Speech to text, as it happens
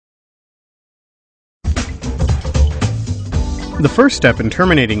The first step in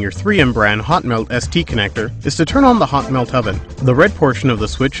terminating your 3M brand Hotmelt ST connector is to turn on the Hotmelt oven. The red portion of the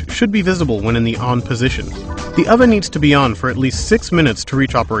switch should be visible when in the on position. The oven needs to be on for at least 6 minutes to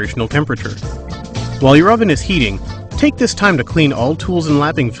reach operational temperature. While your oven is heating, take this time to clean all tools and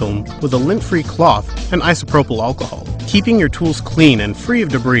lapping film with a lint-free cloth and isopropyl alcohol. Keeping your tools clean and free of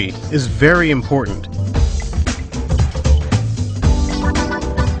debris is very important.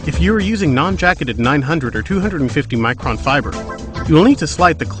 If you are using non-jacketed 900 or 250 micron fiber, you will need to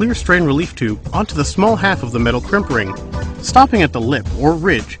slide the clear strain relief tube onto the small half of the metal crimp ring, stopping at the lip or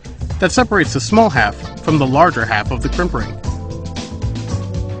ridge that separates the small half from the larger half of the crimp ring.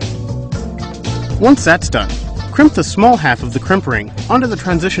 Once that's done, crimp the small half of the crimp ring onto the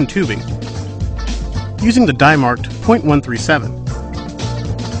transition tubing using the die marked .137.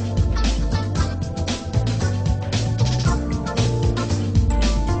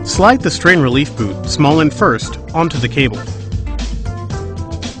 Slide the strain relief boot, small end first, onto the cable.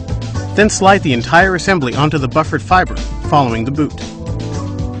 Then slide the entire assembly onto the buffered fiber, following the boot.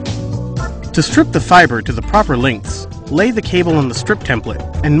 To strip the fiber to the proper lengths, lay the cable on the strip template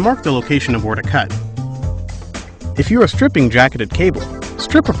and mark the location of where to cut. If you are stripping jacketed cable,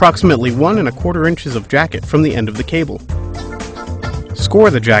 strip approximately 1 1/4 inches of jacket from the end of the cable. Score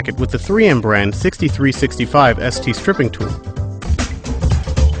the jacket with the 3M brand 6365 ST stripping tool.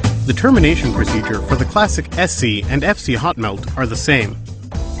 The termination procedure for the classic SC and FC Hotmelt are the same.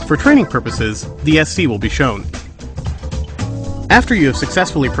 For training purposes, the SC will be shown. After you have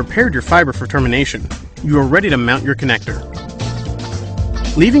successfully prepared your fiber for termination, you are ready to mount your connector.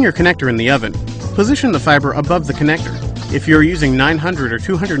 Leaving your connector in the oven, position the fiber above the connector. If you are using 900 or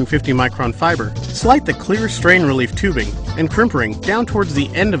 250 micron fiber, slide the clear strain relief tubing and crimp ring down towards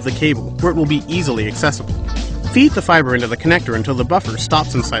the end of the cable where it will be easily accessible. Feed the fiber into the connector until the buffer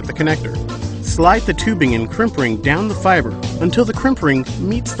stops inside the connector. Slide the tubing and crimp ring down the fiber until the crimp ring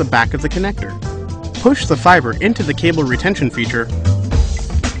meets the back of the connector. Push the fiber into the cable retention feature.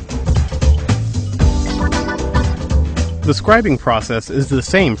 The scribing process is the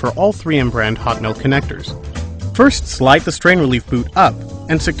same for all 3M brand Hotmelt connectors. First, slide the strain relief boot up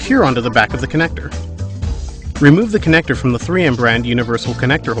and secure onto the back of the connector. Remove the connector from the 3M brand universal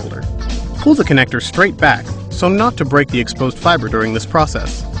connector holder. Pull the connector straight back so not to break the exposed fiber during this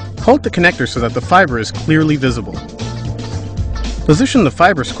process. Hold the connector so that the fiber is clearly visible. Position the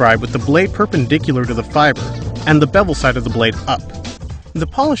fiber scribe with the blade perpendicular to the fiber and the bevel side of the blade up. The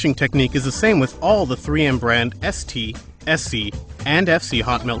polishing technique is the same with all the 3M brand ST, SC, and FC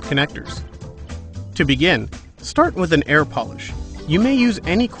Hotmelt connectors. To begin, start with an air polish. You may use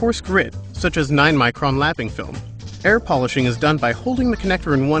any coarse grit, such as 9 micron lapping film. Air polishing is done by holding the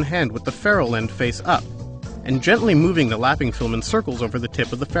connector in one hand with the ferrule end face up, and gently moving the lapping film in circles over the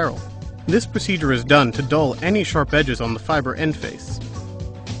tip of the ferrule. This procedure is done to dull any sharp edges on the fiber end face.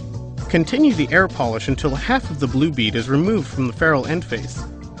 Continue the air polish until half of the blue bead is removed from the ferrule end face.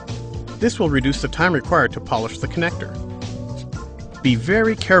 This will reduce the time required to polish the connector. Be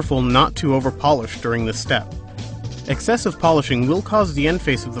very careful not to over-polish during this step. Excessive polishing will cause the end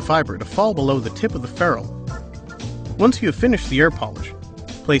face of the fiber to fall below the tip of the ferrule. Once you have finished the air polish,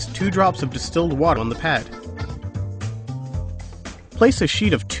 place 2 drops of distilled water on the pad. Place a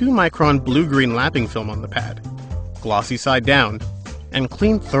sheet of 2 micron blue-green lapping film on the pad, glossy side down, and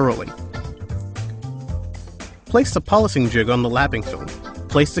clean thoroughly. Place the polishing jig on the lapping film.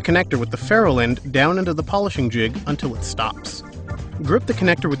 Place the connector with the ferrule end down into the polishing jig until it stops. Grip the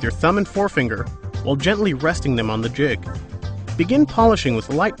connector with your thumb and forefinger while gently resting them on the jig. Begin polishing with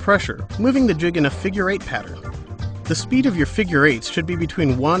light pressure, moving the jig in a figure 8 pattern. The speed of your figure 8s should be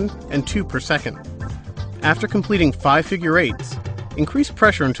between 1 and 2 per second. After completing 5 figure 8s, increase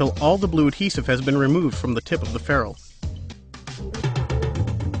pressure until all the blue adhesive has been removed from the tip of the ferrule.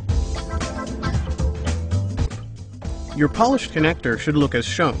 Your polished connector should look as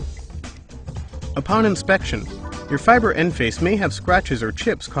shown. Upon inspection, your fiber end face may have scratches or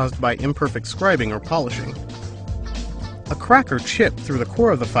chips caused by imperfect scribing or polishing. A crack or chip through the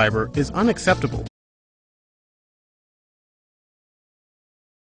core of the fiber is unacceptable